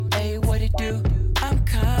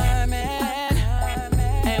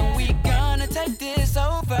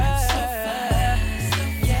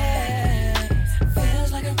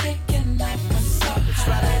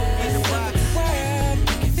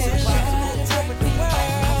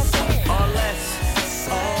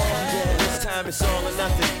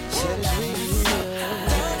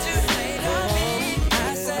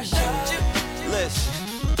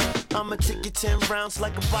I'ma take you 10 rounds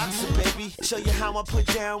like a boxer, baby. Show you how I put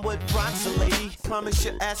down what rocks a lady. Promise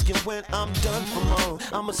you're asking when I'm done for more.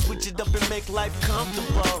 I'ma switch it up and make life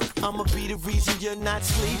comfortable. I'ma be the reason you're not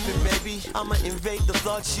sleeping, baby. I'ma invade the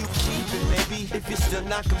thoughts you keeping, maybe. If you're still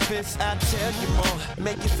not convinced, I'll tell you more.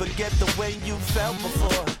 Make you forget the way you felt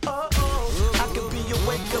before. I could be your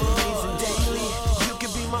wake-up reason daily. You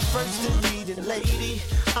could be my first and leading lady.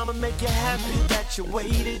 I'ma make you happy that you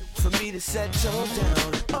waited for me to settle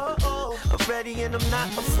down. I'm ready and I'm not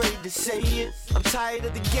afraid to say it. I'm tired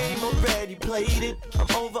of the game, already played it. I'm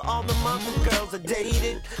over all the mother girls I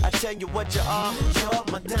dated. I tell you what you are, you're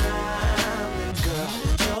my diamond girl.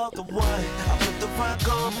 You're the one I put the rock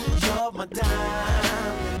on. You're my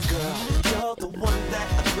diamond girl. You're the one that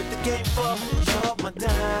I quit the game for. You're my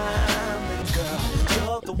diamond girl.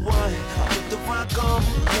 You're the one I put the rock on.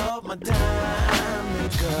 You're my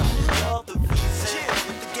diamond girl. You're the reason I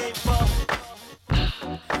quit the game for.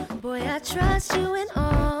 Boy, I trust you and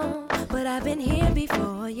all, but I've been here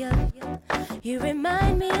before you. You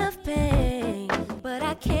remind me of pain, but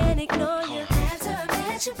I can't ignore you. After I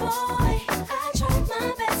met you, boy, I tried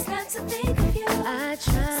my best not to think of you. I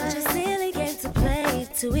tried such a silly game to play,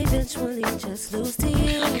 to eventually just lose to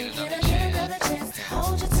you. Can I get another chance to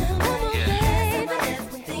hold you tonight? Come on, baby,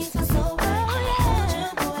 when things were so right, I hold you,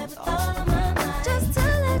 boy, with all of my mind. Just to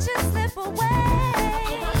let you slip away. I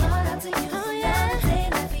put my heart out to you. Oh, yeah.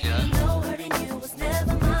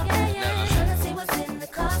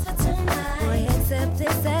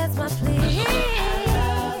 This as my plea. I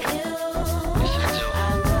love you. I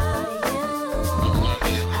love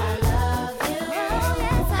you. I love you.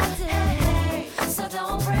 Yes, I do. So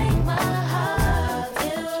don't break my heart. I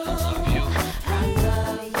love you. I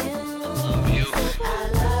love you. I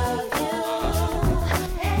love you.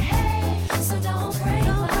 Hey, so don't break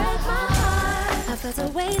my heart. I felt a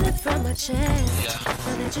weight lift from my chest. So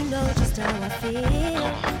that you know just how I feel.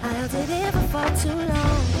 I held it in for far too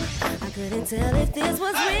long. Couldn't tell if this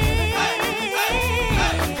was real.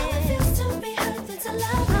 It feels to be hurt than to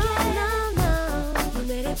love again. Oh, no, you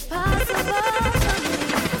made it possible for me.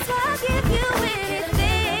 That's why I'll give you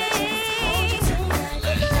anything.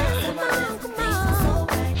 Come on, come on.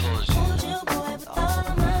 Hold you, boy, with all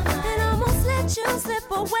of my mind. And almost let you slip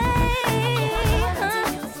away.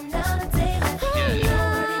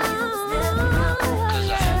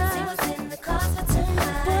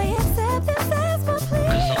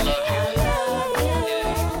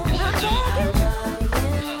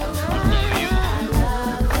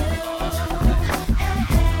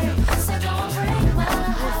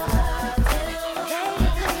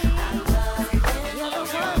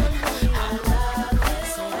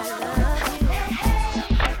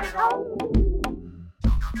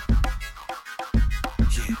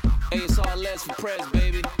 For press,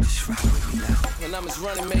 baby. Just rock with me now. When I'm just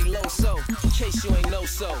running, make low so. In case you ain't know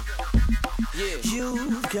so. Yeah.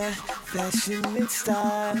 You got fashion and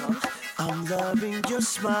style. I'm loving your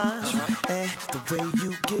smile and the way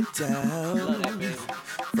you get down. Love that, baby.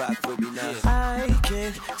 Rock with me now. I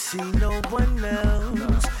can't see no one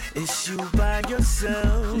else. It's you by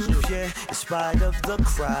yourself. Yeah, in spite of the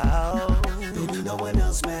crowd. Baby, no one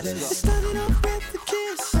else matters. Started off with the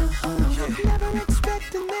kiss. Never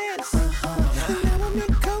expecting this. And now I'm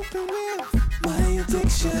in coping with my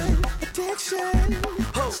addiction.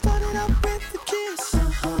 Started off with the kiss.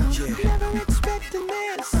 Never expecting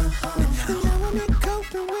this. And now I'm in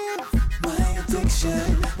coping with my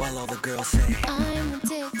addiction. While all the girls say, I'm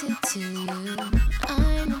addicted to you.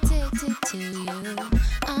 I'm addicted to you.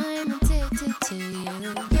 I'm addicted to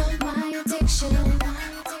you. You're my addiction.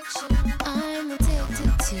 I'm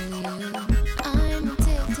addicted to you. I'm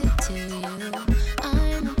addicted to you.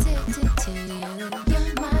 I'm addicted to you.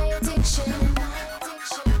 You're my addiction.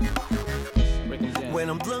 When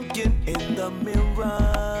I'm looking in the mirror,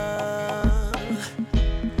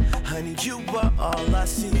 honey, you are all I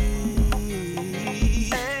see.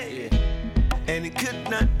 Hey. And it could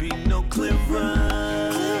not be no clearer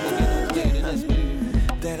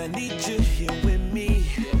that I need you here with me.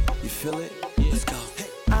 You feel it? Let's go. Hey.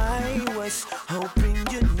 I was hoping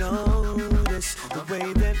you notice the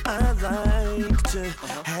way that I like to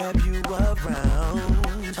have you around,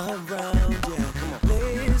 yeah.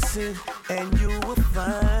 Listen, and you will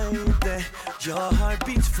find that your heart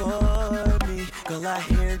beats for me. Girl, I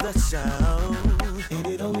hear the sound, and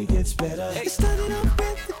it only gets better. Hey. It started off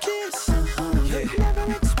with the kiss.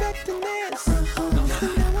 Never expecting this. And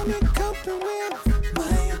now I'm in coping with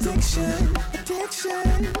my addiction.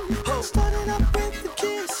 Started off with the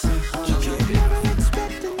kiss. Never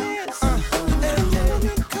expecting this. And now I'm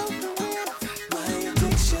in coping with my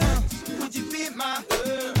addiction. Would you be my?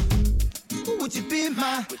 Would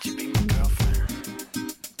you be my?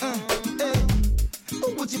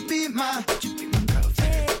 be my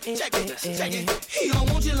check it. He don't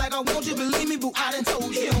want you like I want you, believe me, boo, I done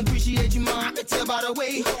told you. He don't appreciate you, mom, I can tell by the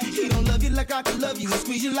way. He don't love you like I can love you, and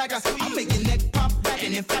squeeze you like I squeeze. I make your neck pop back,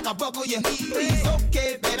 and in fact, I buckle your knee. Please,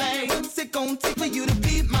 okay, baby, what's it gonna take for you to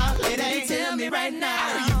be my lady? Tell me right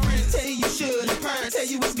now. All your friends tell you should, and parents tell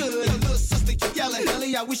you it's good. Your little sister, you yelling,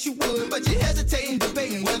 Ellie, I wish you would. But you hesitating,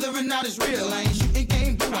 debating whether or not it's real. I ain't shooting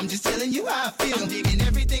game, boo, I'm just telling you how I feel. I'm digging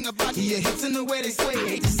everything about you, your hips and the way they sway.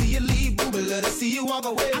 Hate to see you leave, boo, but love to see you walk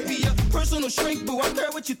away. I be your personal shrink, boo, I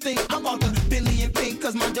care what you think. I walk the Bentley in pink,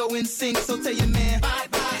 cause my dough in sync. So tell your man,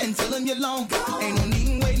 bye-bye, and tell him you're long. Ain't no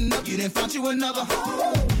need waiting up, you done found you another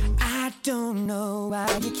home. I don't know why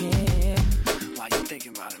you care. Why you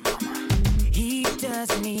thinking about it, mama? He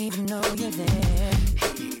doesn't even know you're there.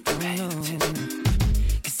 Paying attention.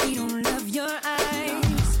 Cause he don't love your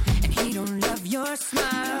eyes, and he don't love your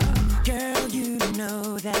smile. Girl, you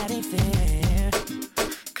know that ain't fair.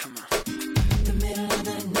 Come on. The middle of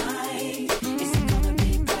the night, is he gonna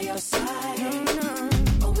be by your side?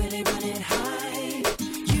 Or will he run it high?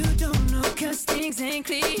 You don't know cause things ain't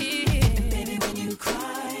clear. And baby, when you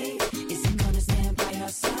cry, is he gonna stand by your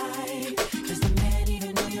side? Does the man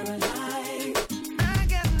even know you're alive? I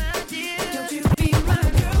got an idea. Don't you be my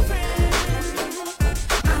girlfriend?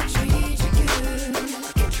 I'll treat you good.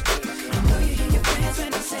 I know you hear your friends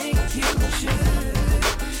when I say you should.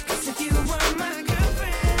 Cause if you were my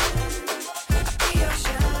girlfriend, I'd be your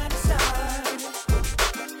shining star. I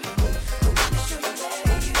wanna show you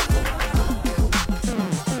where you are.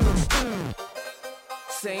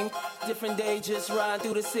 Same, different day, just ride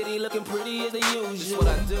through the city looking pretty as the usual. That's what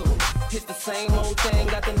I do. It's the same old thing,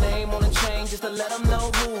 got the name on the chain just to let them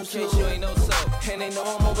know who's who. In case you ain't know so. And they know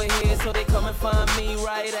I'm over here, so they come and find me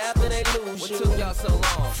right after they lose you. What took y'all so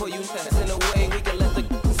long? For you that's in a way we can let the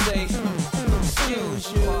say,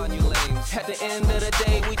 excuse you. Pardon you lames. At the end of the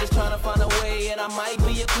day, we just tryna find a way, and I might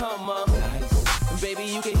be a come up. Nice. Baby,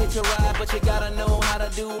 you can hit your ride, but you gotta know how to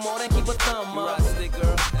do more than keep a thumb up. Rustic,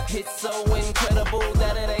 girl. It's so incredible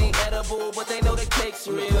that it ain't edible, but they know the cake's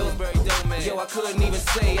real. Yo, I couldn't even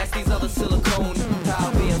say, ask these other silicone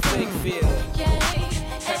how being fake feel.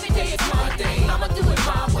 Every day is my day, I'ma do it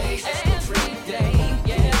my way. Every day,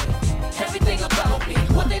 yeah. Everything about me,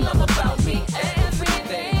 what they love about me.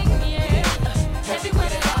 Everything, yeah. Everywhere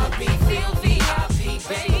that I be, feel VIP,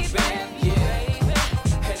 baby,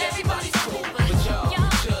 yeah. And everybody's cool, but y'all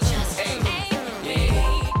just ain't,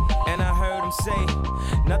 yeah. And I heard him say,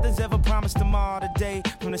 nothing's ever promised tomorrow today.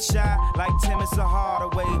 From the shy, like Tim, it's a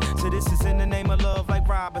harder way. So this is in the name of love, like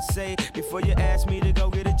Robert say. Before you ask me to go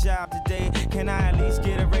get a job today, can I at least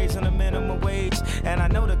get a raise on the minimum wage? And I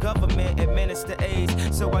know the government administer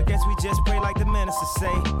AIDS, so I guess we just pray like the minister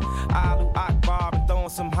say. Alu Akbar and throwing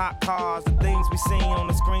some hot cars. The things we seen on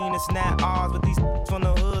the screen, it's not ours. But these from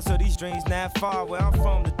the hood, so these dreams not far. Where I'm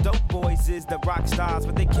from, the dope boys is the rock stars,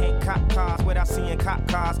 but they can't cop cars without seeing cop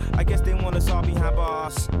cars. I guess they want us all behind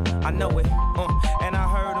bars. I know it, and I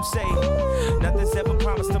heard him say, nothing's ever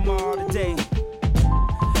promised tomorrow today.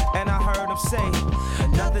 And I heard him say,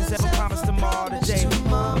 nothing's ever promised tomorrow today.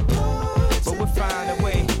 But we'll find a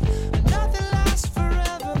way. Nothing lasts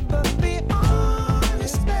forever, but be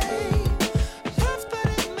honest, babe. Hurts, but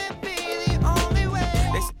it may be the only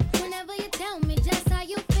way. Whenever you tell me just how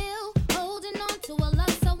you feel, holding on to a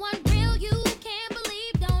love so unreal, you can't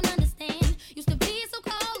believe, don't understand. Used to be so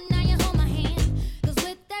cold, now you hold my hand. Cause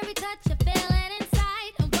with every touch I feel it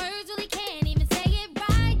inside, and words really can't even say it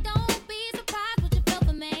right. Don't be surprised what you felt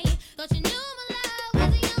for me. Thought you knew my love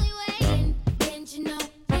was the only way. Didn't you know?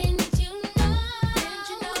 Didn't you know? Didn't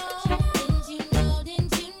you know? Didn't you know?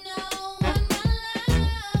 Didn't you know what my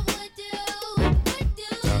love would do? Would do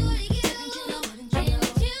to you? Didn't you know?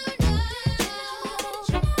 Didn't you know?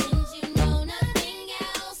 Didn't you know nothing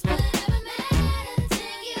else would ever matter to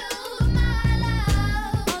you? My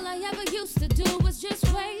love. All I ever used to do was just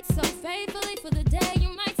wait so faithfully for the day you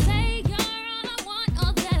might say you're all I want,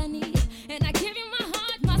 all that I need, and I give you my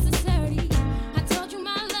heart, my sincerity. I told you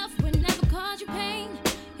my love would never cause you pain,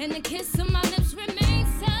 and the kiss of my lips remains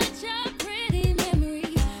such a pretty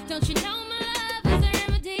memory. Don't you know my love is a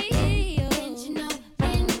remedy? Didn't you know?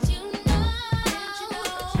 Didn't you know? Didn't you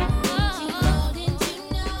know? Didn't you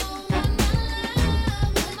know what my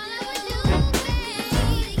love would do, baby?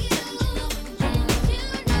 Didn't you know? Didn't you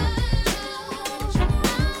know?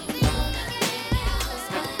 Nothing else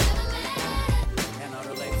would ever matter. And all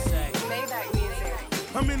the ladies say,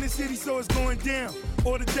 I'm in the city, so it's going down.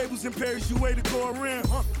 Order tables in Paris, you way to go around.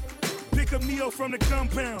 Pick up Neo from the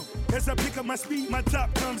compound. As I pick up my speed, my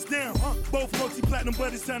top comes down. Both multi-platinum,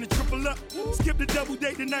 but it's time to triple up. Skip the double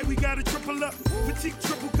date tonight, we gotta triple up. Petite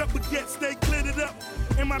triple cup baguette, stay glittered up.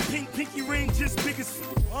 And my pink pinky ring just big as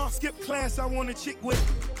skip class, I want a chick with.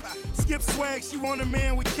 Skip swag, she want a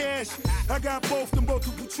man with cash. I got both, them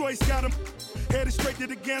multiple choice, got them. Headed straight to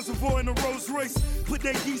the Gansevoort in a Rolls Royce. Put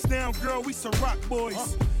that geese down, girl, we some rock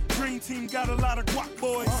boys. Dream team got a lot of guac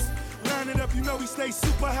boys. Line it up, you know we stay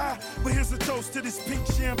super high. But here's a toast to this pink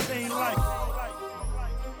champagne life.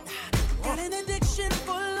 Got an addiction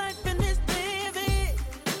for life in this baby.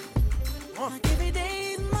 Like every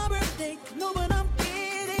day is my birthday. No, but I'm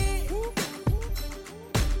kidding.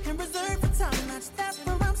 And reserved for time match, that's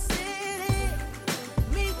where I'm sitting.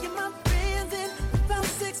 Me and my friends in about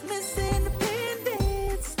 6 Miss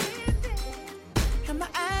Independence. And my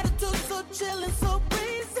attitude so chill and so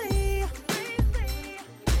breezy.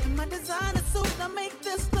 And my designer suit, I make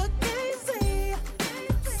this look easy.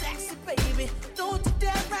 Sexy baby, don't you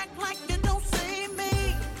dare act like you don't see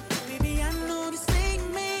me. Baby, I know you see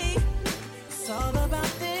me. It's all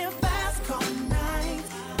about them fast car nights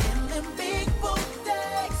and them big boat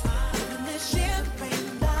days. Living this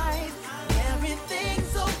champagne life,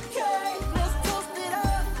 everything's okay. Let's toast it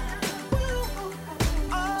up. Woo.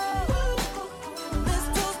 Oh, let's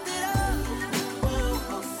toast it up. Woo.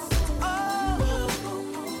 Oh,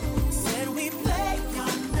 said we play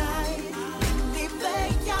all night and we play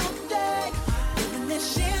all day. Living this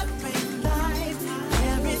champagne life,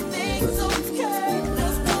 everything's okay.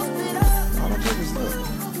 Let's toast it up. All I did was look.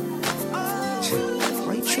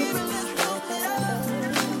 Why you tripping?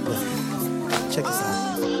 Check this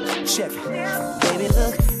out. Check it. Baby,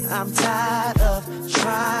 look, I'm tired of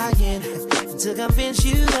trying to convince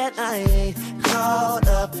you that I ain't caught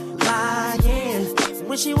up lying.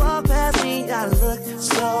 When she walked past me, I looked,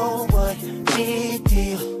 so what? Big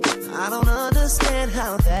deal. I don't understand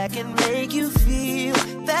how that can make you feel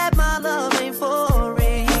that my love ain't for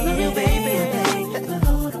real, baby.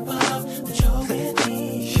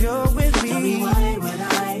 You're with me. Tell me why would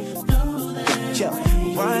I know that? Yo,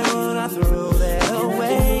 why would I throw that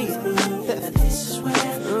away? This is where I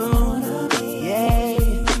wanna be. Yeah.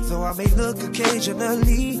 Though I may look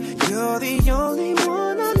occasionally, you're the only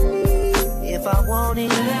one I need. If I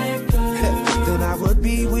wanted, then I would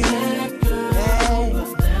be with you.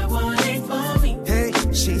 Hey,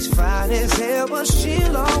 she's fine as hell, but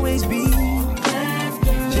she'll always be.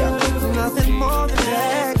 Yeah, nothing more than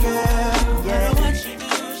that, girl. Yeah.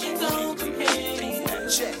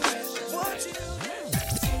 Check.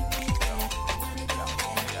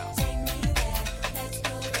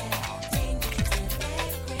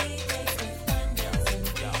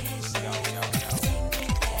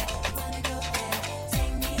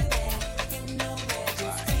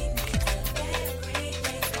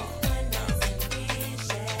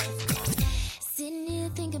 Sitting here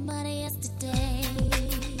thinking about it yesterday.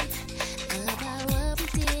 About what we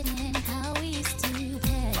did and how we used to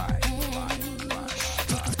play.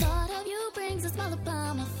 Just the thought of you brings a smile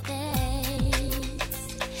upon my face.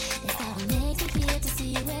 It's how it makes me feel to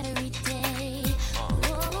see you every day. Oh,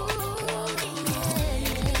 yeah.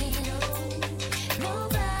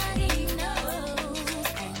 Nobody knows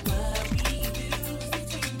what we do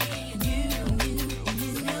between me and you.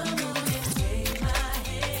 Take my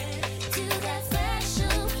hand to that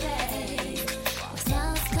special place where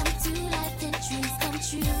smiles come to life and dreams come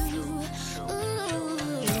true. Ooh,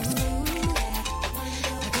 we're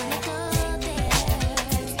gonna go there.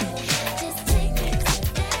 Just take me to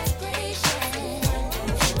that place, yeah.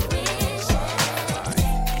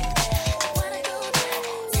 I wanna go there.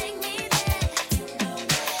 Take me there.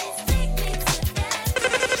 Take me to that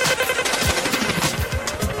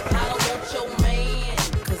I don't want your man,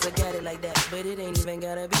 cause I got it like that, but it ain't even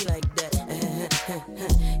gotta be like that.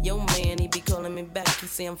 Your man, he be calling me back, he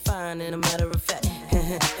say I'm fine, and a matter of fact,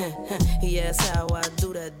 he asks how I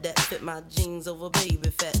do that fit my jeans over baby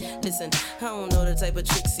fat. Listen, I don't know the type of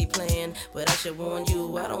tricks he playing, but I should warn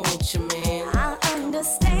you, I don't want your man. I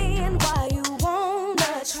understand why you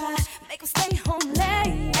wanna try, make him stay home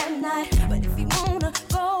late at night. But if he wanna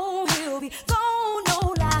go, he'll be gone,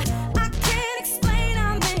 no lie. I can't explain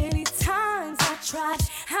how many times I tried,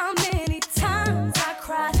 how many times I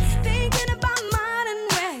cried, thinking about mine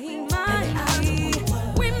and where he might be.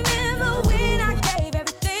 Remember when I gave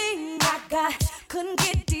everything I got, couldn't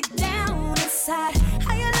get deep down inside.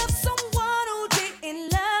 How you love someone who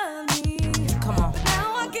didn't love me. Come on.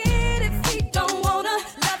 Now I get if he don't wanna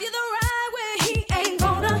love you the right way, he ain't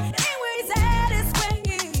gonna. Anywhere he's at is where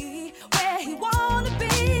he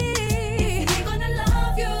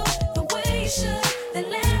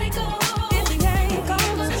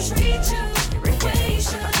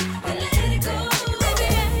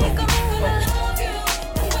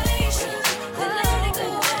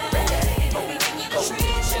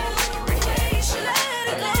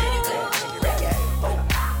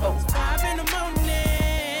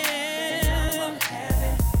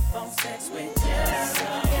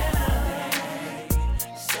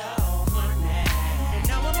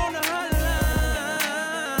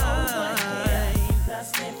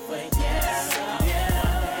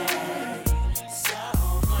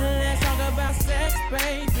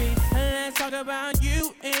about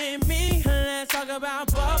you and me. Let's talk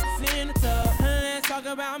about bubbles in the tub. Let's talk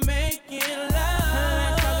about making love.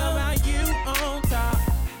 Let's talk about you on top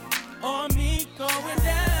or me going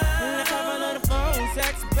down. Let's have a little phone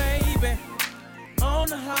sex, baby, on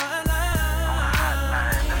the hotline.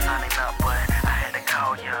 The sun ain't up, but I had to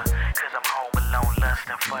call ya, cause I'm home alone,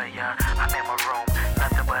 lusting for ya. I'm in my room,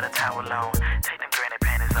 nothing but a towel on. Take them granny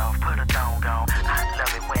panties off, put a thong on. I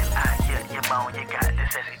love it when I hear you moan. You got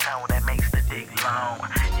this sexy tone that makes the dick long.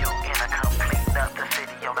 You in a complete nothing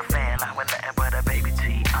city on the fan line with nothing but a baby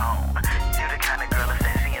T on. You the kind of girl that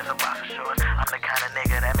says she in some boxer shorts. I'm the kind of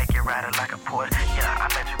nigga that make you ride it like a Porsche. Yeah, I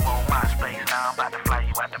met you on MySpace, now I'm about to fly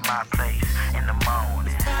you out to my place in the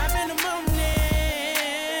morning. 5 in the morning.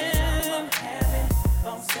 I'm having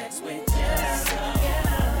phone sex with you.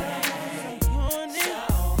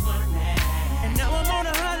 And now I'm on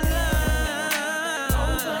the hotline.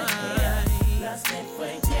 Lusting for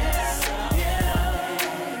you.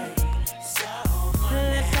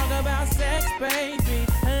 Let's talk about sex, baby.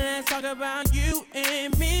 Let's talk about you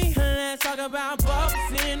and me. Let's talk about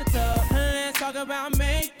bubbles in the tub. Let's talk about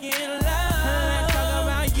making love. Let's talk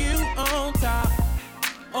about you on top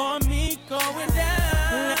or me going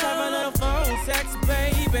down. Let's have a little phone sex,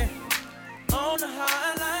 baby, on the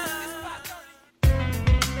hotline.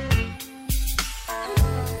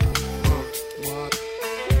 What?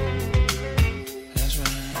 That's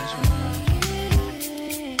right, that's right.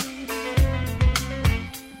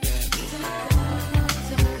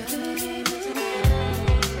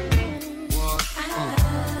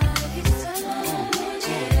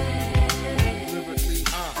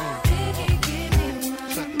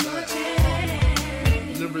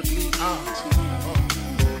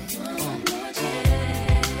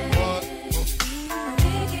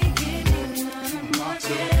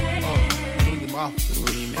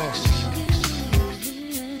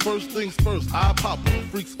 First things first, I pop up,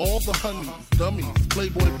 freaks all the honeys, dummies,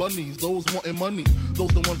 playboy bunnies, those wanting money. Those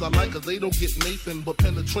the ones I like, cause they don't get Nathan but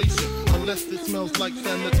penetration. Unless it smells like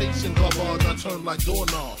sanitation. Garbage, I turn like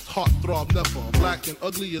doorknobs. Heartthrob never, black and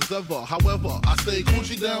ugly as ever. However, I stay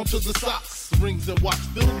Gucci down to the socks. Rings and watch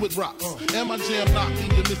filled with rocks. And my jam knocking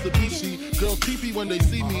the Mitsubishi. Girls pee-pee when they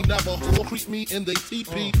see me, never will creep me in they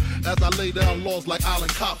TP. As I lay down laws like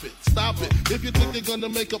Island Coppet. Stop it, if you think they're gonna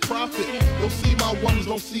make a profit. Don't see my ones,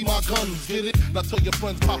 don't see my guns, get it? Now tell your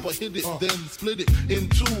friends, Papa hit it, then split it in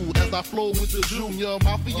two. As I flow with the Junior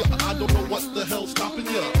Mafia, I don't know what the hell's stopping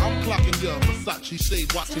ya. I'm clocking ya, Versace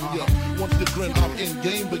shade watching ya. Once you grin, I'm in,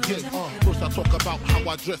 game begin. First I talk about how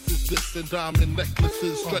I dress is this and diamond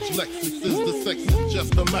necklaces, stretch Lexuses. The sex is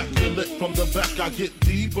just immaculate. From the back I get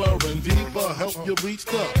deeper and deeper. Help you reach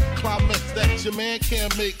the climax that your man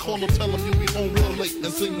can't make. Call him, tell him you be home real late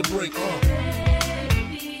and sing the break.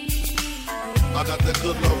 I got that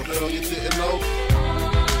good love, girl, you didn't know.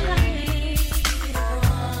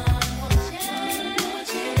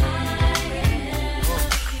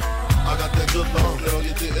 I got that good love, girl,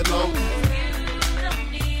 you didn't know.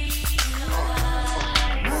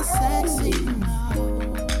 My sexy.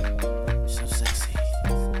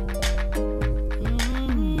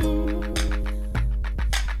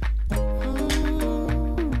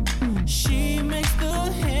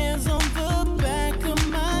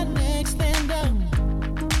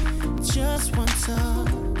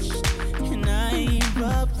 And I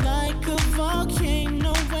erupt like a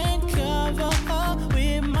volcano and cover up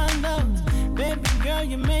with my love. Baby girl,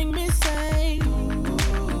 you make me say,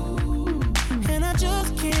 and I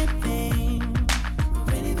just can't think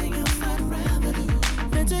of anything else I'd rather do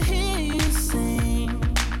than to hear you sing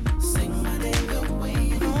my name the way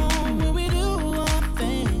you do. When we do our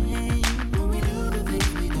thing, when we do the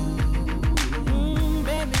things we do.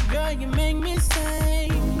 Baby girl, you make me say,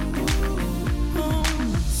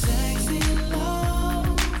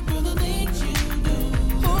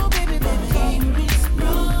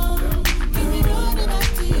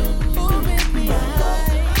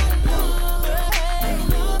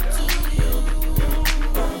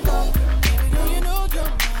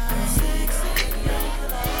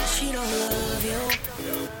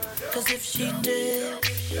 if she did,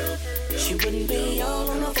 she wouldn't be all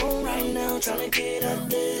on the phone right now trying to get at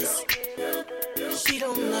this. She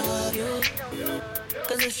don't love you,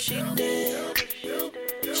 cause if she did,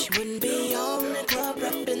 she wouldn't be all in the club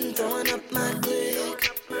rapping, throwing up my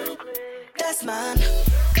click. That's mine.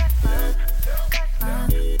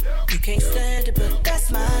 You can't stand it, but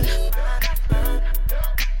that's mine.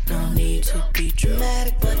 No need to be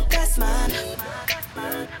dramatic, but that's mine.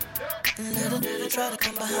 Never try to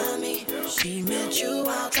come behind me. She met you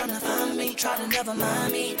out trying to find me. Try to never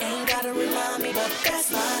mind me. Ain't gotta remind me, but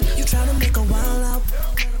that's mine. You try to make a while out.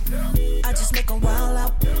 I just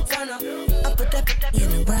in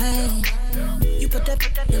the rain. You put that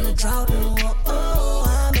in the drought. Oh,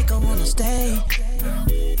 I make her wanna stay.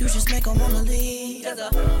 You just make her wanna leave.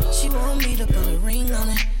 She want me to put a ring on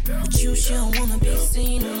it. But you, she don't wanna be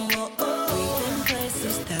seen. We've been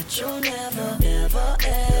places that you'll never, ever,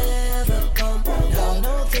 ever go. I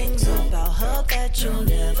know things about her that you'll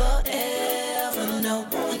never, ever know.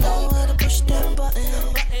 I know how to push that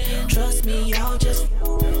button. Trust me, I'll just.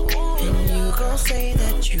 And you gon' say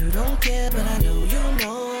that you don't care, but I know you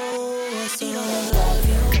know. She don't love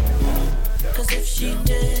you. Cause if she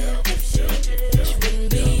did, she wouldn't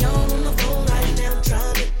be on the phone right now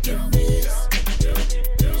trying to get this.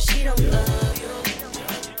 She don't love you.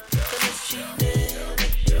 Cause if she did,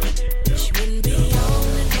 she wouldn't be on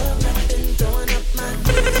the club rapping, throwing up my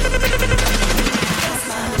that's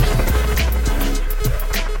mine.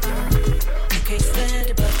 You can't stand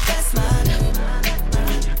it, but that's mine.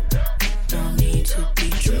 Don't need to be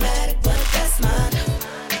dramatic, but that's mine.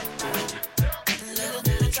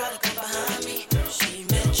 Try to come behind me. She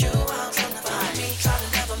met you out trying to find me. Try to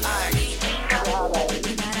never mind me.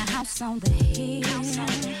 You got a house on the hill.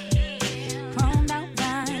 Chromed out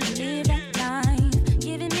wine, live that life.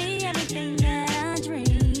 Giving me everything that I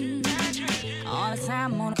dream. All the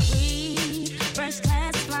time on a cruise. First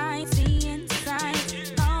class flight, seeing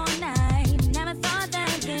sights all night. Never thought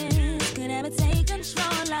that this could ever take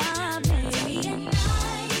control of me. At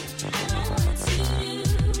night, I know what to do.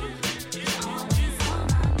 It's always on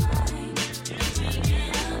my mind. I'm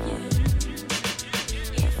dreaming of you.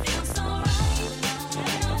 It feels so right. I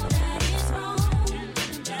know that it's wrong.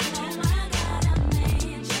 But oh my God, I'm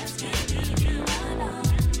in. Just can't leave you alone.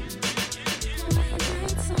 Late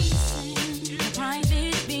nights on the sand,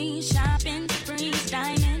 private beach, shopping sprees,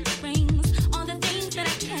 diamond rings, all the things that I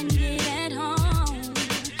can get at home.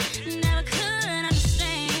 Never could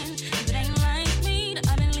understand. If it ain't like me to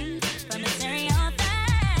up and leave from material things.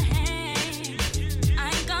 I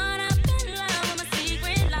ain't gonna be in love with my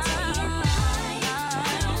secret love.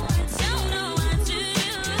 Don't know what to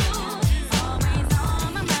do. Always on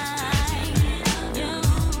my mind. You.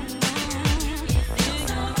 It feels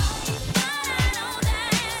so right. I know that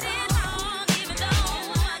it's wrong, even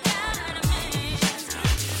though I got a man.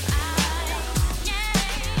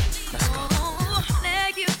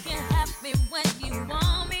 That you can have me when you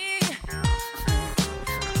want me.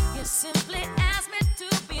 You simply ask me to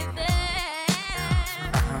be there.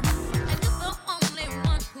 And you're the only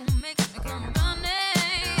one who makes me come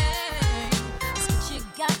running. So what you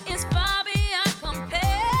got is far beyond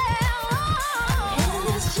compare. And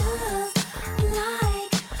it's just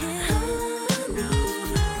like honey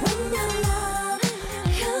when your love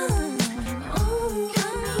comes.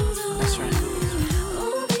 That's right.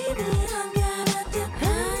 Oh baby, I got a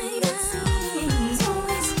dependency.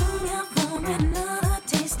 Always long out for another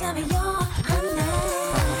taste of your honey.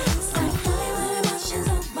 It's like Hollywood emotions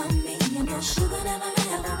over me, and your sugar never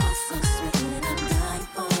was so sweet, and I'm dying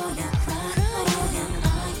for your cry. I adore you.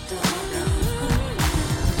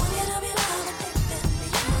 Want you to be loved and taken me.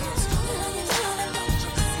 Stronger than you know that, don't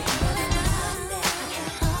you see? When I'm there, I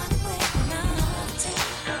can't hardly wait now to take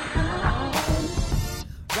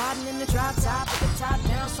Riding in the drop top with the top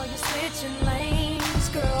down, so you're switching lanes,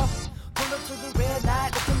 girl. Pull up to the red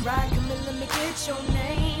light, looking right, come in, let me get your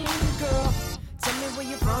name, girl. Tell me where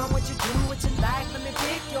you're from, what you do, what you like, let me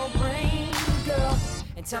pick your brain, girl.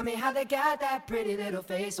 And tell me how they got that pretty little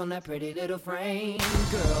face on that pretty little frame,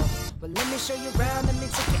 girl. Well, let me show you around, let me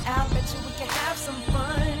take you out, bet you we can have some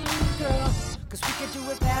fun, girl. Cause we could do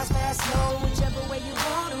it fast, fast, slow, whichever way you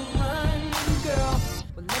wanna run, girl.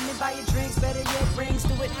 Well, let me buy you drinks, better yet rings,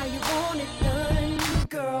 do it how you want it done,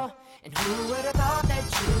 girl. And who would've thought that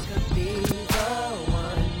you could be the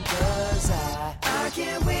one? Cause I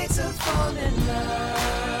can't wait to fall in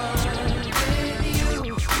love with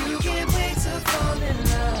you. You can't wait to fall in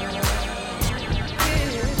love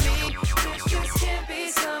with me. This just can't be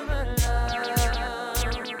summer love.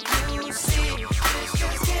 You see, this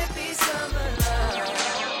just can't be summer love.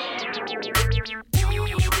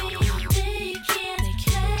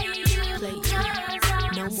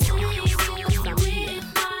 No more. 'Cause I'm here.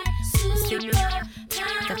 See me?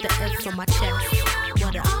 Got the F on my chest.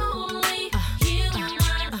 What up?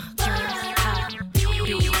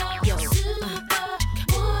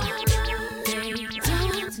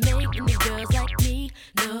 Making the girls like me.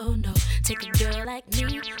 No. Take a girl like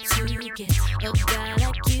me to get a guy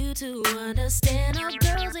like you to understand. All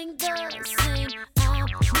girls ain't the same. I'm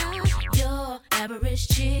not your average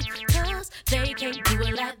chick, 'cause they can't do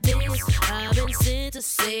it like this. I've been sent to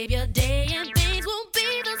save your day, and things won't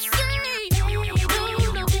be the same.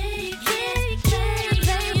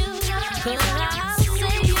 No, but I'll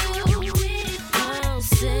save you.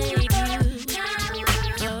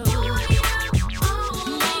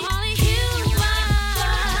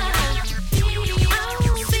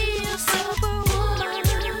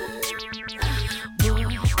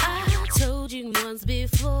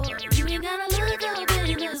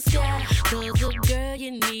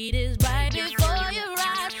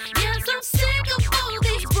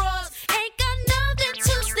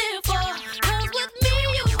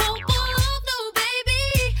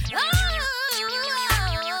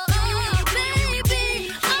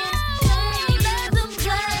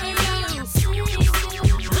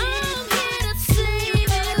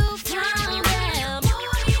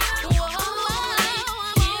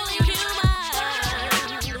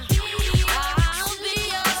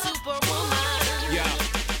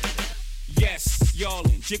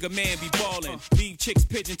 yawling. Jigga man be ballin'. Leave chicks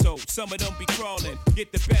pigeon-toed, some of them be crawling.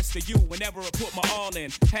 Get the best of you whenever I put my all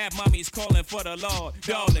in. Have mommies calling for the Lord,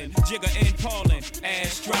 darling. Jigga and Paulin',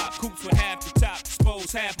 ass drop. Coops with half the top,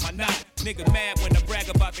 expose half my knot. Nigga mad when I brag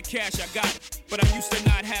about the cash I got. But I'm used to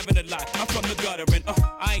not having a lot. I'm from the gutter and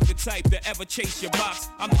I ain't the type to ever chase your box.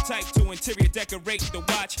 I'm the type to interior decorate the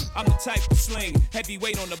watch. I'm the type to sling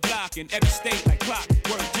heavyweight on the block in every state like clock.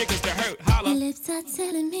 Word jiggers to hurt, holla. Your lips are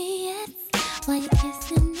telling me yes, while you're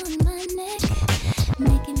kissing on my neck,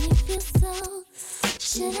 making me feel so.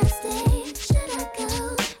 Should I stay? Should I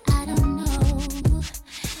go? I don't know.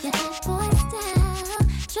 Your old boy style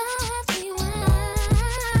drives me wild,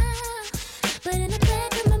 but in the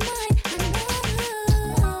back of my mind, I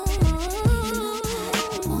know.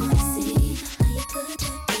 Wanna see how you put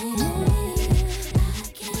that thing on me? I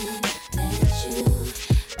can't let you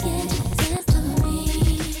get this to me.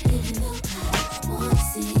 Even though I wanna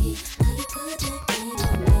see how you put that thing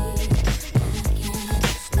on me, I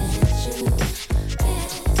can't let you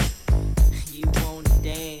get it. You wanna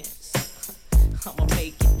dance? I'ma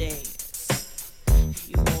make you dance.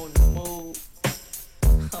 You wanna move?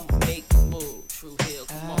 I'ma make you move. True Hill,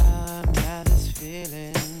 come on. I've got this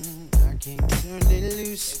feeling I can't turn it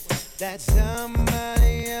loose. That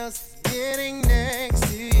somebody else is getting next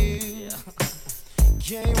to you.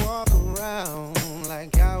 Can't walk around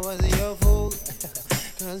like I was your fool.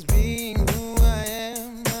 Cause being who I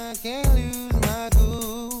am, I can't lose my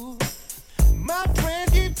cool. My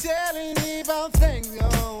friend keep telling me about things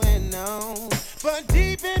going on, but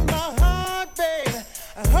deep in my heart, babe,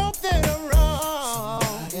 I hope that I'm wrong.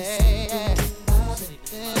 Yeah.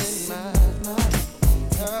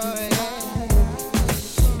 Oh, yeah.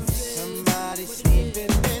 Somebody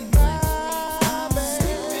sleeping in my bed.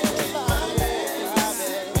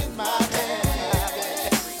 In my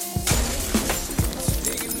bed.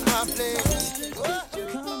 Digging my place.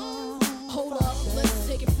 Hold up, let's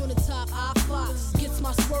take it from the top. I-Fox gets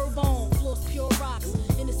my swerve on, floors pure rocks.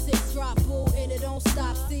 In the 6-drop, bull, and it don't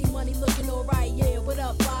stop. See money looking alright, yeah. What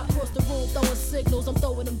up, Bob? Across the room, throwing signals, I'm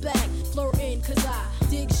throwing them back. Flirting, cause I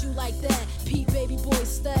digs you like that. P baby boy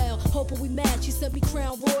style, hoping we match. You sent me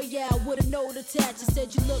Crown Royale with a note attached. You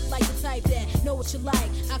said you look like the type that know what you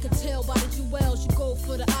like. I could tell by the jewels, you go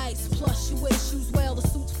for the ice. Plus, you wear the shoes well, the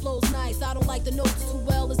suits flows nice. I don't like the notes too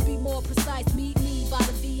well, let's be more precise. Meet me by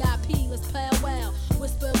the VIP, let's powwow.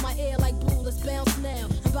 Whisper in my ear like blue, let's bounce now.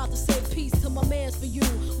 I'm about to say peace to my mans for you.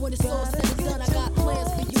 When it's all said and done, I got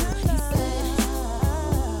plans for you. He said,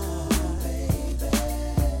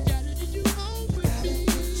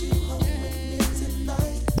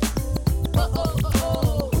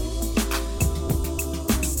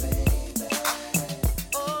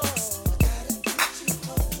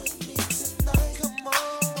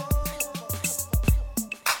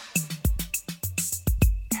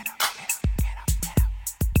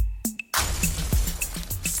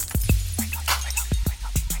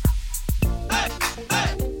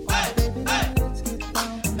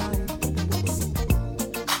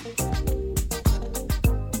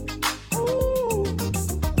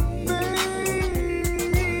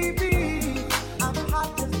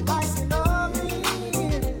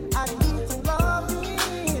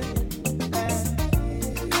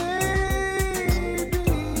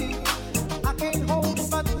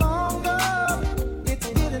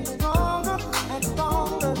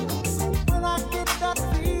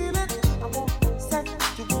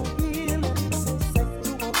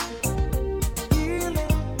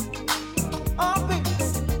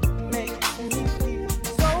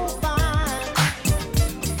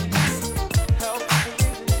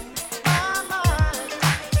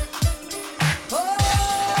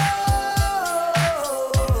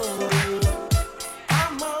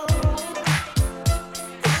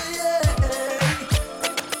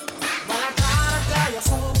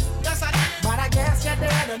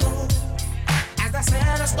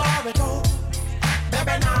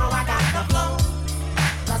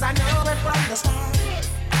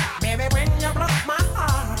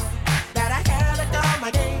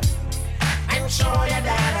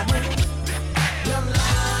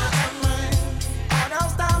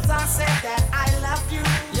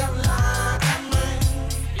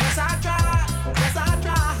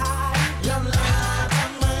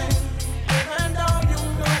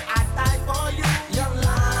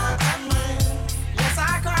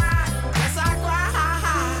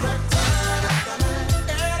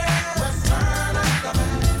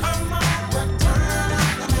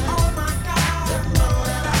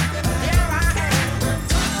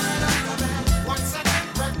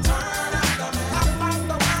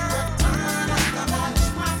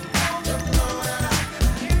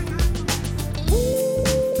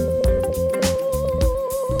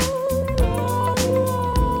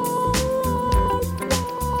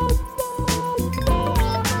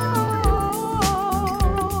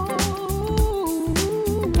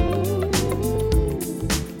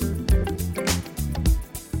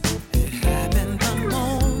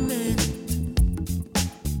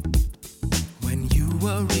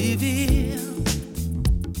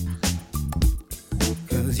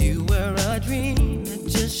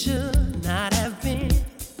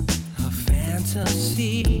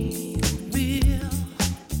 see real.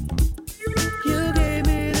 You gave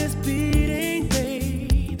me this beating,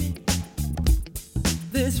 baby,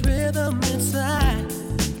 this rhythm inside.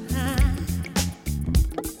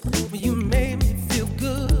 You made me feel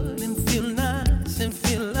good and feel nice and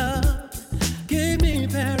feel love. Gave me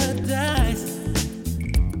paradise.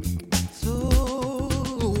 So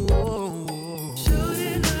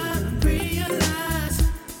shouldn't I realize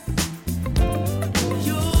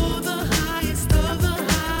you're the highest of the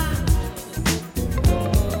high?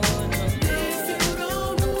 If you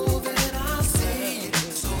don't know, then I'll see it.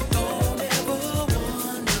 So don't ever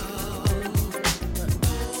wonder.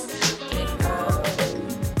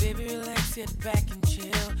 Baby, relax, sit back and chill.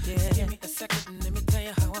 Yeah. Give me a second and let me tell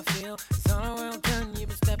you how I feel. It's all around town, you've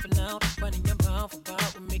been stepping out, running your mouth about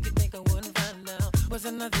what make you think I wouldn't find out. Was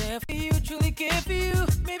I not there for you? Truly cared for you.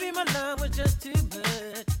 Maybe my love was just too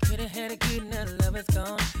much. Could've had a good night, love is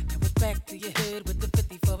gone. Now it's back to your head with the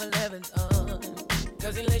 5411s on.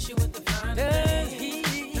 Cause he lays you with the fine thing. Does he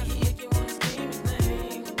make you wanna scream his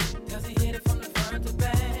name? Does he hit it from the front to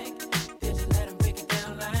back? Did you let him break it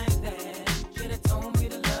down like that? Should've told me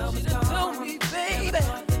the love was gone. Told me, baby.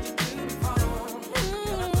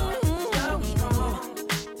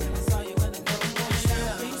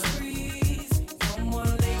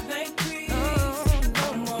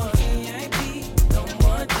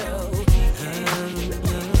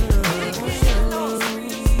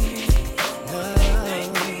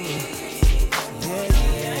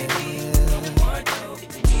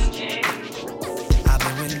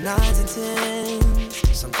 Nines and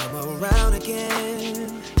tens, some come around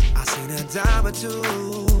again. I seen a dime or two,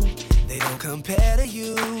 they don't compare to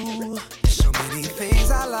you. So many things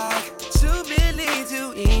I like, too many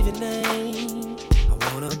to even name.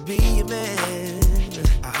 I wanna be your man,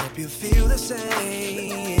 I hope you feel the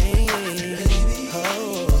same.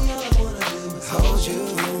 Oh, hold you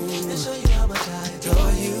and show you how much I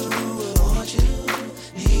adore you, want you,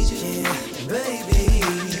 need you, yeah, baby.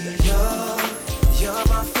 You're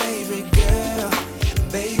my favorite girl,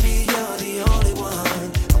 baby, you're the only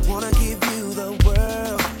one. I wanna give you the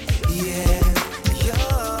world, yeah.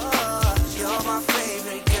 You're my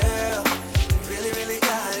favorite girl, really, really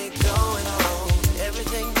got it going on.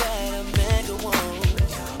 Everything that a man could want.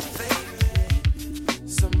 You're my favorite.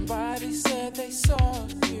 Somebody said they saw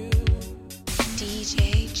you,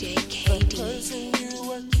 DJ JKD. the person you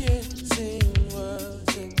were kissing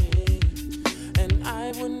wasn't me, and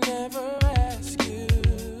I would never ask you.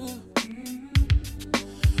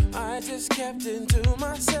 I just kept it to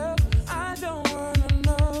myself. I don't wanna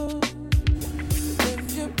know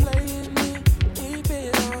if you're playing me. Keep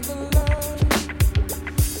it on the low,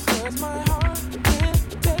 'cause my heart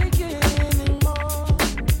can't take it anymore.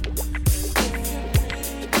 And if you're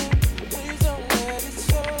dreaming, please don't let it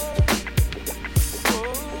show.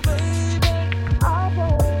 Oh baby, I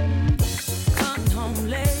don't. Come home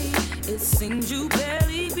late, it seems you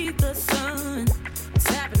barely beat the sun.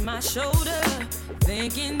 Tapping my shoulder,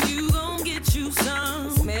 thinking you gon' get you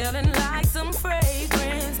some. Smelling like some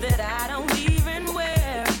fragrance that I don't even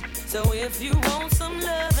wear. So if you want some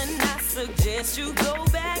loving, I suggest you go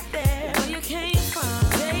back there where you came from.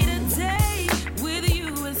 Day to day with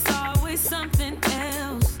you, it's always something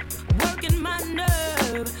else. Working my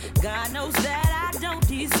nerve, God knows that I don't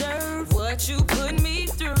deserve what you put me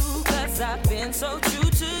through. 'Cause I've been so true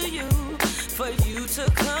to you. For you to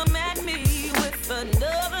come at me with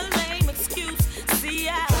another lame excuse. See,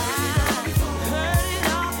 I heard it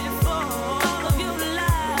all before. All of your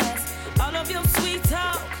lies, all of your sweet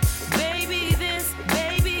talk. Baby this,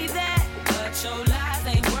 baby that. But your lies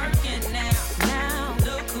ain't working now. Now,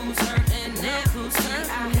 look who's hurting now. Look who's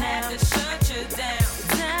hurting I had to shut you down.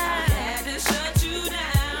 I had to shut you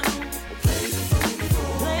down. Play the fool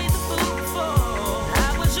before. I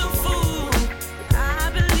was your fool. I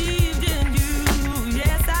believed in you.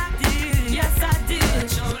 Yes, I did. Yes, I did. But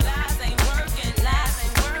your lies ain't working. Lies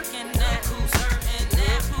ain't working. Look who's hurting now.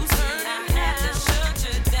 Look who's hurting I had to shut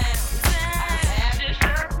you down. I had to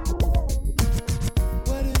shut.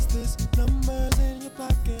 What is this? Numbers in your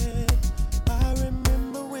pocket. I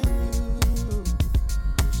remember when you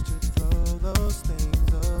used to throw those things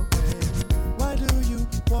away. Why do you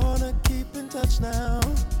wanna keep in touch now?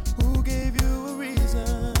 Who gave you a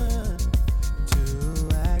reason to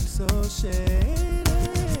act so shady?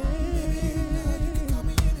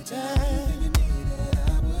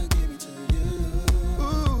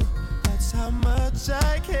 Ooh, that's how much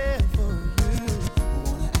I care for you.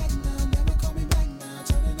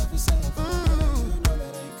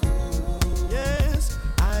 Yes,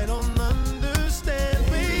 I don't understand,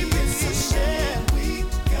 baby. So share, we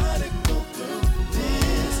gotta go through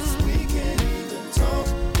this. We can't even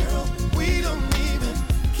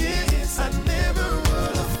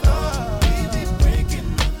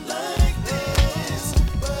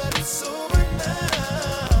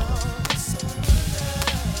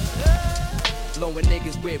Blowing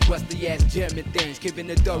niggas with rusty ass German things. Giving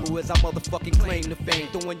the double as I motherfucking claim the fame.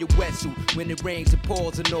 Throwing your wetsuit when it rains and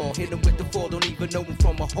pours and all. Hit 'em with the fall, don't even know 'em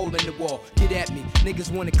from a hole in the wall. Get at me, niggas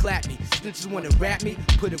wanna clap me. Snitches wanna rap me,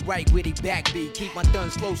 put it right where they back be. Keep my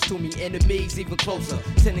guns close to me, enemies even closer.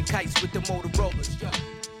 Sending kites with the Motorola's.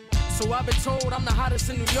 So I've been told I'm the hottest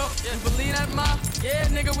in New York. You believe that, ma? Yeah,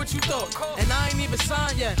 nigga, what you thought? And I ain't even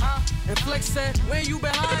signed yet. And Flex said, where you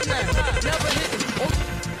behind that? Never hitting.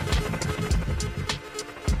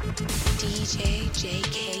 DJ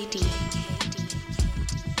JKD.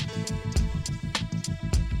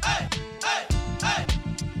 Hey, hey, hey.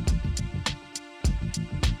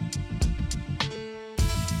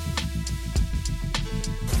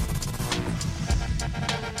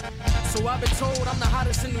 So I've been told I'm the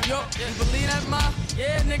hottest in New York. You believe that, ma?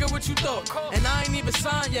 Yeah, nigga, what you thought? And I ain't even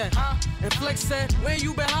signed yet. And Flex said, where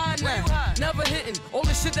you behind that? Never hitting. All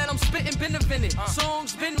the shit that I'm spitting been invented.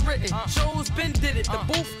 Songs been written. Shows been did it. The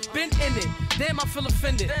booth been in it. Damn, I feel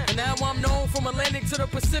offended. And now I'm known from Atlantic to the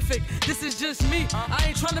Pacific. This is just me. I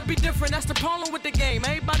ain't trying to be different. That's the problem with the game.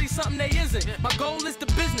 Everybody's something they isn't. My goal is the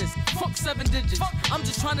business. Fuck 7 digits. I'm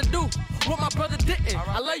just trying to do what my brother didn't.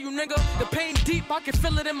 I love you, nigga. The pain deep. I can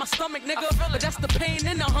feel it in my stomach, nigga. But that's the pain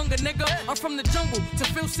and the hunger, nigga. I'm from the jungle. To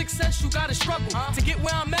feel success, you gotta struggle. To get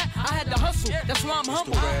where I'm at, I had to hustle. That's why I'm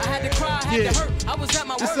humble. I had to cry, I had to hurt. I was at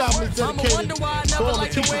my worst. I'ma wonder why I never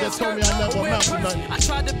liked the way I told me I never amount to nothing. I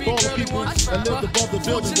tried to be all the girly people once, that lived above the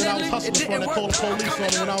building that I was fortunately, hustling it from and didn't called the work. police on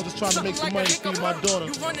me when I was just trying to make some money to feed my daughter.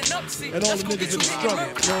 And all the niggas in the struggle.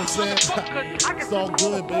 You know what I'm saying? It's all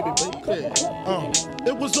good, baby.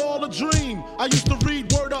 It was all a dream. I used to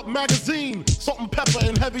read Word Up magazine. Salt and Pepper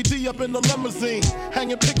and Heavy D up in the limousine.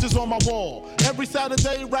 Hanging pictures on my wall. Every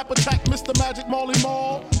Saturday, rap attack Mr. Magic Marley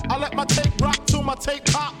Marl. I let my tape rock till my tape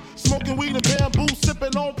pop. Smoking weed and bamboo,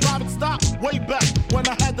 sipping on private stock. Way back when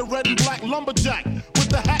I had the red and black lumberjack with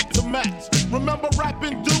the hat to match. Remember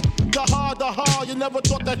rapping Duke? The hard, you never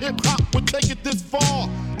thought that hip-hop would take it this far.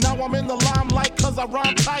 Now I'm in the limelight cause I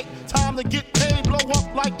rhyme tight. Time to get paid, blow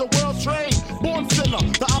up like the world's trade. Born sinner,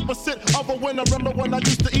 the opposite of a winner. Remember when I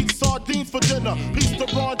used to eat sardines for dinner? Peace to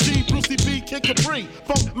Ron G, Brucey B, Kid Capri,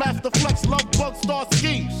 Funk Master Flex, Love Bug, Star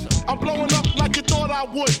Ski. I'm blowing up like you thought I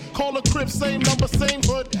would. Call a crib, same number, same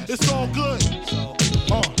hood. It's all good.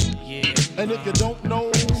 And if you don't know,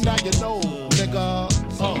 now you know, nigga.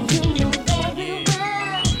 You know very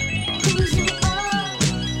well who you are.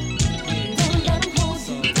 Don't let 'em hold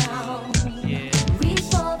you down. Reach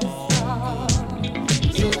for the stars.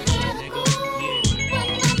 You had a goal when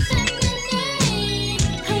I'm sending it.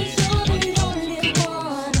 'Cause you're the only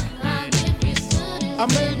one. I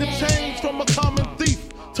made the change from a common thief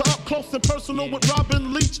to up close and personal with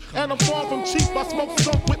Robin Leach. And I'm far from cheap. I smoke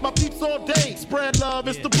skunk with my peeps all day. Spread love,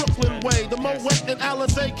 it's the Brooklyn way. The Moet and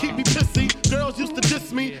Alizé keep me pissy. Girls used to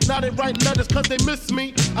diss me. Now they write letters cause they miss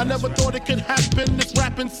me. I never thought it could happen, this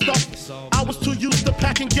rapping stuff. I was too used to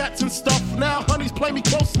packing gats and stuff. Now honeys play me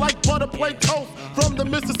close like butter play toast. From the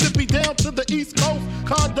Mississippi down to the East Coast.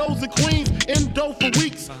 Condos in Queens, Indo for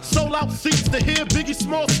weeks. Sold out seats to hear Biggie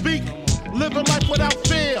Small speak. Living life without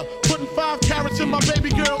fear. Putting 5 carats in my baby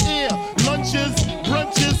girl ear. Lunches,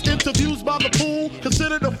 brunches, interviews by the pool.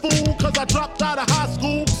 Considered a fool cause I dropped out of high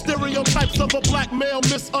school. Stereotypes of a black male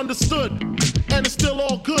misunderstood. And it's still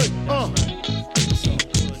all good,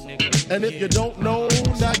 And if you don't know,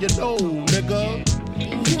 now you know, nigga.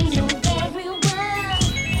 You know very well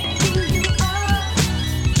who you are.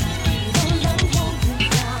 Don't let 'em hold you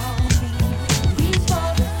down. Reach for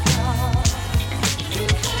the stars. You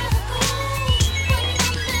had a goal when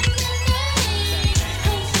I'm sending it.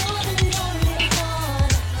 'Cause you're the only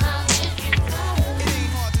one. It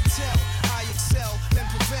ain't hard to tell. I excel, then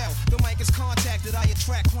prevail. The mic is contacted, I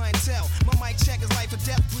attract clientele. My mic check is life or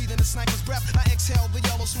death, breathing a sniper's breath. I exhale the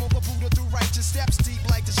yellow smoke of Buddha through righteous steps, deep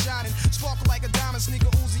like the shining. Sparkle like a diamond,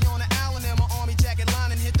 sneaker Uzi on an Allen. And my army jacket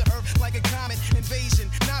lining hit the earth like a comet. Invasion,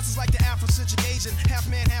 Nazis like the Afrocentric Asian. Half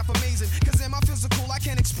man, half amazing. Cause in my physical, I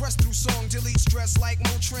can express through song. Delete stress like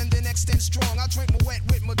Motrin, then extend strong. I drink my wet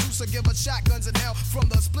with Medusa, give her shotguns in hell. From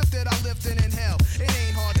the split that I lived in hell. It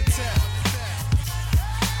ain't hard to tell.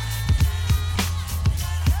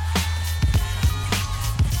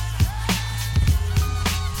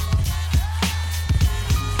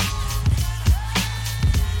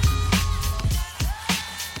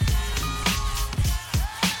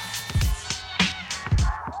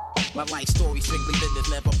 My life story strictly business,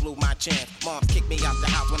 never blew my chance. Moms kicked me out the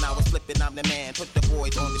house when I was flipping, I'm the man. Put the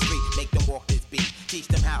boys on the street, make them walk this beat. Teach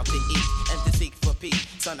them how to eat and to seek for peace.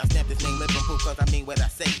 Son, I stamp this name, live and proof, cause I mean what I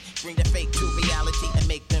say. Bring the fake to reality and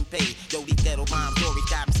make them pay. Yo, these ghetto rhyme stories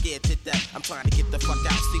got me scared to death. I'm trying to get the fuck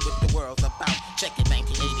out, see what the world's about. Check it,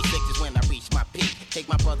 1986 is when I reach my peak. Take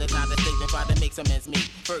my brothers out of state and try to make some ends meet.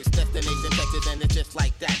 First destination Texas and it's just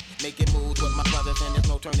like that. Making moves with my brothers and there's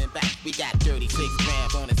no turning back. We got 36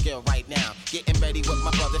 grams on the scale right now. Getting ready with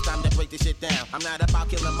my brothers, time to break this shit down. I'm not about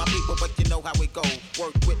killing my people, but you know how it go.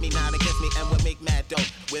 Work with me, not against me, and we'll make mad dough.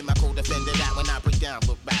 With my co-defender that when I break down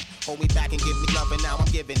with rap. Hold me back and give me love and now I'm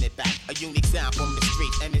giving it back. A unique sound from the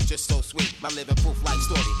streets and it's just so sweet. My living proof like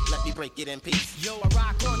story, let me break it in peace. Yo, I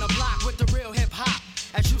rock on the block with the real hip hop.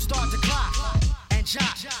 As you start to clock and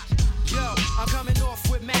jock. Yo, I'm coming off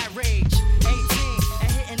with mad rage. 18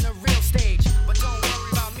 and hitting the real stage. But don't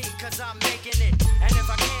worry about me cause I'm making it. And if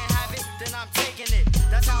I can't have it, then I'm taking it.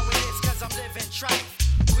 That's how it is cause I'm living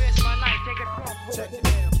trife. Where's my knife? Take a smoke. Check it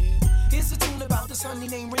out, kid. Here's a tune about the sunny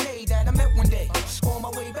named Renee that I met one day. On my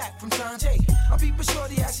way back from Sanjay. I'm peeping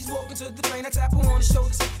shorty as she's walking to the train. I tap her on the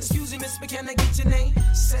shoulders. Excuse me, miss, but can I get your name?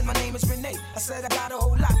 She said my name is Renee. I said I got a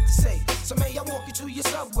whole lot to say. So may I walk you to your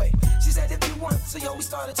subway? She said if you want. So yo, we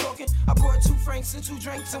started talking. I brought 2 francs and 2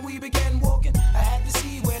 drinks and we began walking. I had to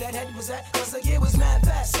see where that head was at. Cause the year was mad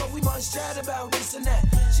fast. So we must chat about this and that.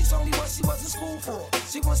 She told me what she was in school for.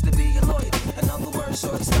 She wants to be a lawyer. In other words,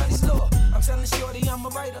 shorty studies law. I'm telling shorty I'm a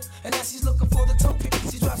writer. And as she's looking for the token,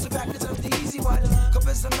 she drops it backwards of the easy rider.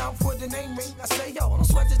 Cause I'm out for the name ring. I say, yo, don't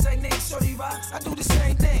sweat the technique, shorty rocks. I do the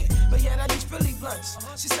same thing, but yet I use Philly blunts.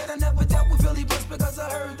 She said I never dealt with Philly blunts because I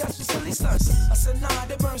heard that's for silly stunts. I said, nah,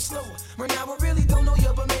 they burn slower. Right now I really don't know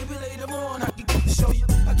you, but maybe later on I can show you.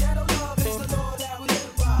 A ghetto love is the law that we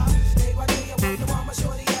live by. Day by day I wonder why my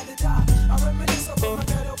shorty had to die. I reminisce over my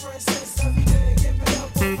ghetto princess every day. Give it up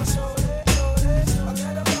for my shorty. A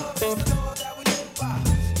ghetto love is the law that we live by.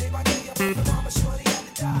 Day by day I wonder why my shorty had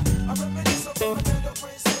to die. I reminisce over my ghetto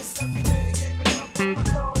princess every day. Give it up for my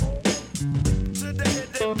shorty. To the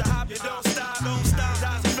hit, the hop, you don't stop, don't stop.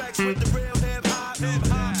 That's effects with the real hip hop, hip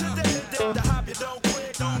hop. To the hit, the hop, you don't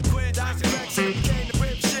quit, don't quit. That's effects and you came to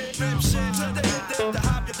rip shit, rip shit. To the hit, the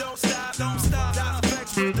hop, you don't stop, don't stop. That's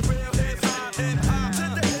effects with the real hip hop, hip hop. To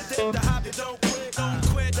the hit, the hop, you don't quit, don't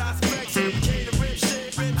quit. That's effects and you came to rip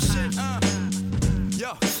shit, rip shit.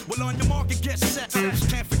 Yo, well on your market, get set.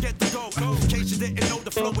 Can't forget the go. In case you didn't know,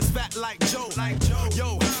 the flow is fat like Joe.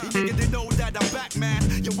 Yo, you niggas didn't know that I'm back, man.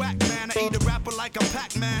 You whack, man. I eat a rapper like a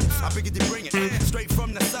Pac-Man. I figured you bring it straight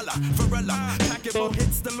from the cellar. Varela, packet more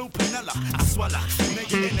hits the Lupinella. I swallow.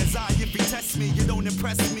 Nigga in his eye, if he test me, you don't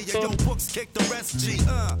impress me. Yo, books kick the rest, G.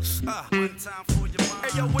 One time for your mind.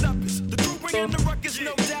 Hey, yo, what up? It's the crew bringing the ruckus.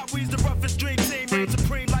 No doubt, we's the roughest dream team. Reign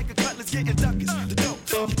supreme like a cutlass getting duckers. The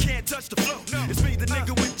dope, you can't touch the flow. It's me, the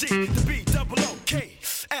nigga with G, the B, double O, K,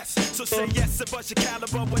 S. So say yes and bust your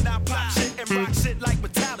caliber when I pop shit and rock shit like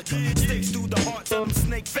Metallica. Sticks through the hearts of them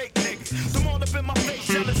snake fake niggas. Them all up in my face,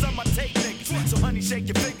 jealous of my tape niggas. So honey, shake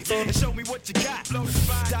your fingers and show me what you got.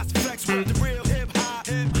 That's flex with the real hip hop,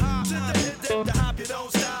 hip hop. To the hit, the hop, you don't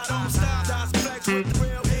stop, don't stop. That's flex with the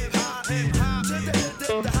real hip hop, hip hop. To the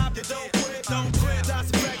hit, the hop, you don't quit, don't quit. That's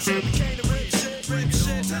flex and you came to rip shit, rip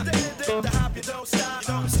shit. To the hit, the hop, you don't stop,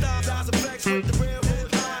 don't stop. That's flex with the real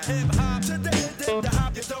hip hop, hip hop. To the hit, the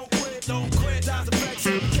hop, you don't quit, don't quit. That's flex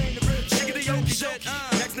and you came to rip shit, the yoke shit.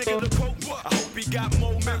 Next nigga to quote, I hope he got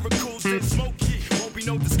more miracles than Smokey. Won't be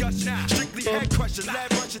no discussion, strictly head crushing,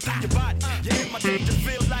 lead rushing through your body. You in my danger,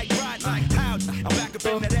 feel like riding. Howdy, I'm back up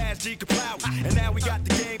in that ass, G Kaplow. And now we got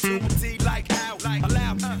the game to a T like how.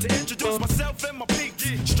 Allow me to introduce myself and my peeps.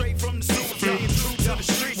 Straight from the sewer, staying true to the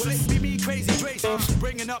streets. Well, it's me, crazy Trace,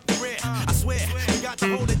 bringing up the rear. I swear, we got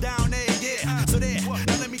to hold it down there, yeah. So there,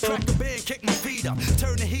 now let me crack a beer and kick my feet up.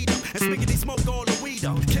 Turn the heat up, and spiggity smoke all the weed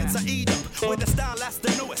up. Kids I eat up, with the style that's the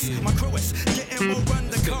newest. My crew is getting more run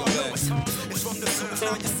the car Lewis. It's from the sewers,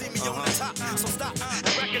 now you see me on the top. So stop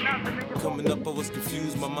and recognize the nigga. Coming up, I was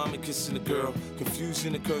confused. My mama kissing a girl.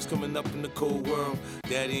 Confusion occurs coming up in the cold world.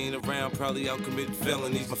 Daddy ain't around, probably out committing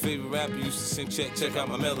felonies. My favorite rapper used to sing, check out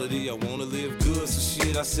my melody. I wanna live good, so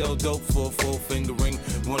shit, I sell dope for a 4-finger ring.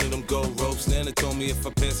 One of them gold ropes. Nana told me if I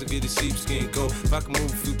pass, I get a sheepskin coat. If I can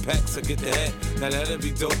move a few packs, I get the hat. Now that'd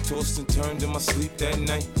be dope. Tossed and turned in my sleep that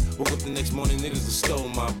night. Woke up the next morning, niggas have stole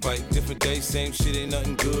my bike. Different day, same shit, ain't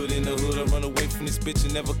nothing good in the hood. I run away from this bitch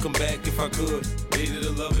and never come back if I could. Hated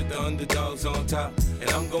to love it, the underdogs on top. And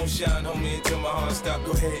I'm gon' shine, homie, until my heart stop.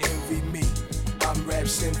 Go ahead, envy me. I'm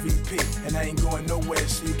Raps MVP, and I ain't going nowhere,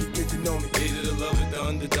 so you can get to know me. Hated to love it, the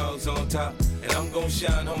underdogs on top. And I'm gon'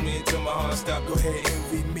 shine, homie, until my heart stop. Go ahead,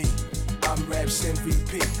 envy me. I'm Raps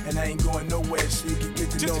MVP, and I ain't going nowhere, so you can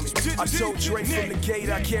get to know me. I told Dre from the gate,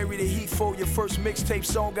 I carry the heat for you. First mixtape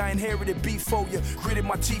song, I inherited beat for you. Gritted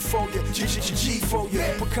my teeth for you, G for you.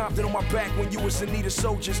 Put Compton on my back when you was in need of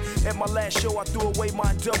soldiers. At my last show, I threw away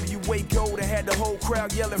my WA gold and had the whole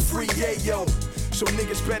crowd yelling free, yeah, yo. So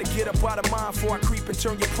niggas better get up out of mine before I creep and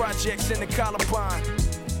turn your projects into Columbine.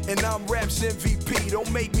 And I'm Raps MVP,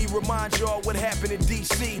 don't make me remind y'all what happened in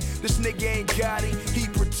DC. This nigga ain't got it, he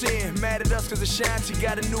pretend. Mad at us cause Ashanti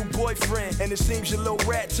got a new boyfriend. And it seems your little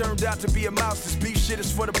rat turned out to be a mouse. This beef shit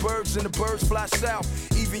is for the birds and the birds fly south.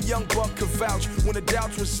 Even Young Buck could vouch, when the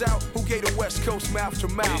doubts was out, who gave the West Coast mouth to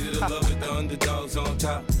mouth? Hated to love it, the underdogs on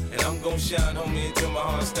top. And I'm gon' shine, homie, until my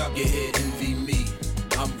heart stop. Your head envy me,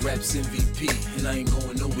 I'm Raps MVP, and I ain't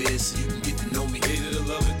going nowhere so you can get to know me. Hated to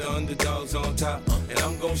love it, the underdogs on top. And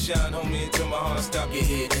I'm gon' shine, homie, until my heart stop. Your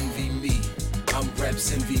head envy me, I'm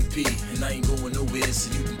Raps MVP, and I ain't going nowhere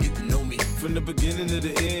so you can get to know me. From the beginning to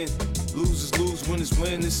the end, losers lose, winners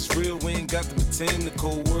win. This is real, we ain't got to pretend. The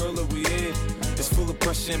cold world that we in, it's full of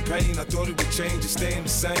pressure and pain. I thought it would change, it's staying the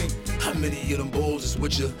same. How many of them balls is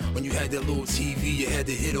with you? When you had that little TV, you had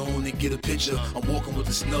to hit on and get a picture. I'm walking with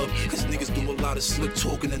a snub, cause niggas do a lot of slick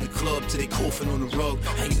talking in the club till they coughing on the rug.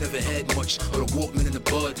 I ain't never had much of a Walkman in the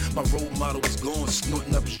bud. My role model was gone,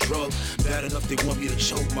 snorting up his drug. Bad enough they want me to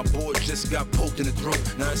choke. My boy just got poked in the throat.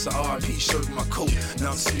 Now it's a RP shirt in my coat. Now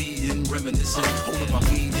I'm speeding, reminiscing, holding my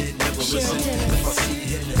weed in, never listen. If I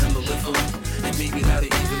see him, then I'ma lift him. And maybe not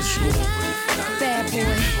even score. Bad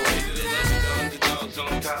boy.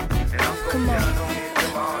 Come on.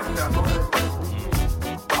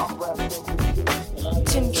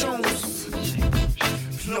 Jim Jones.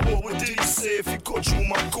 Now what would Diddy say if he caught you in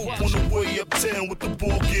my coupe on the way uptown with the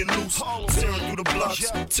ball getting loose? Tearing through the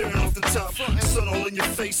blocks, tearing off the top. Sun all in your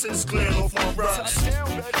face and it's glaring off my rocks.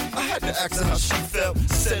 I had to ask her how she felt.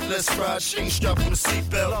 Said let's ride, she ain't strapped with a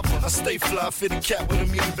seatbelt. I stay fly, fit a cap with a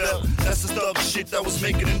mean belt. That's the thug shit that was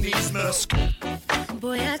making the knees melt.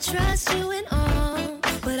 Boy, I trust you and all,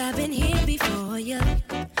 but I've been here before you.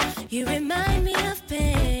 You remind me of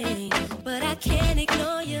pain, but I can't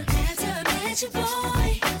ignore you. After I met you, boy,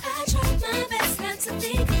 I tried my best not to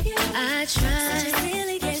think of you. I tried such a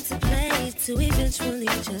silly game to play to eventually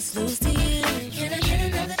just lose to you. Can I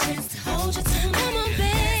get another chance to hold you tonight? Come on,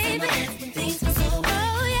 baby. When things were so right.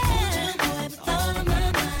 Oh yeah, boy, with all of my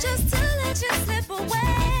mind, just to let you slip away.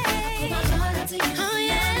 I put my heart out to you. Oh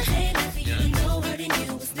yeah, even though hurting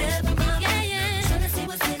you was never my mind. Yeah, yeah. Trying to see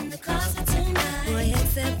what's in the cards for tonight. Boy,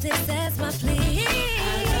 accept this as my plea.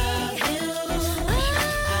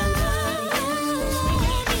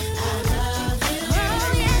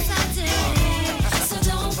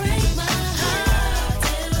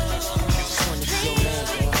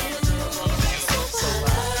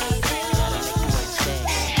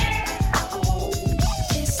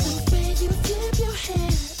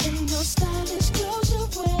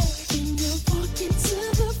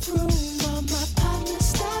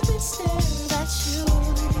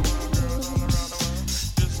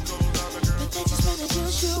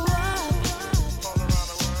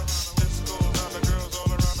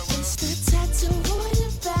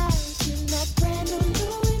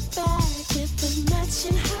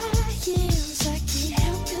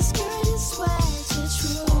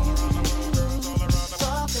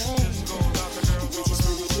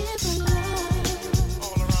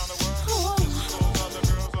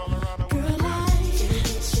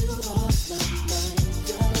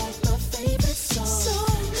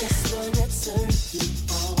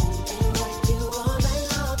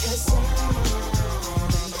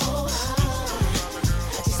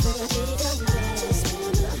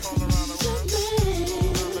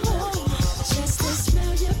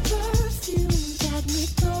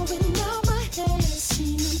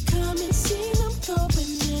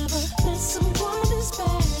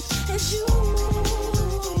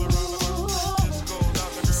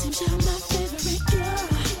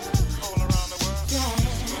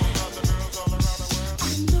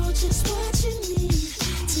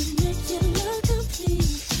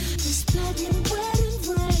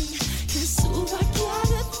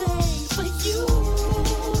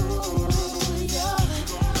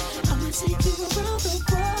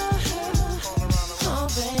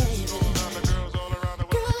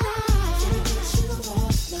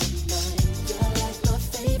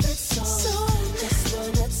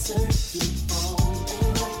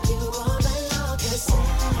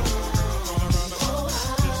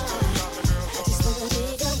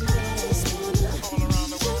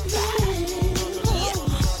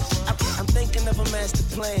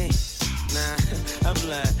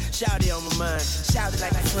 Shouty on my mind, shouty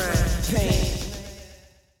like a crime, pain.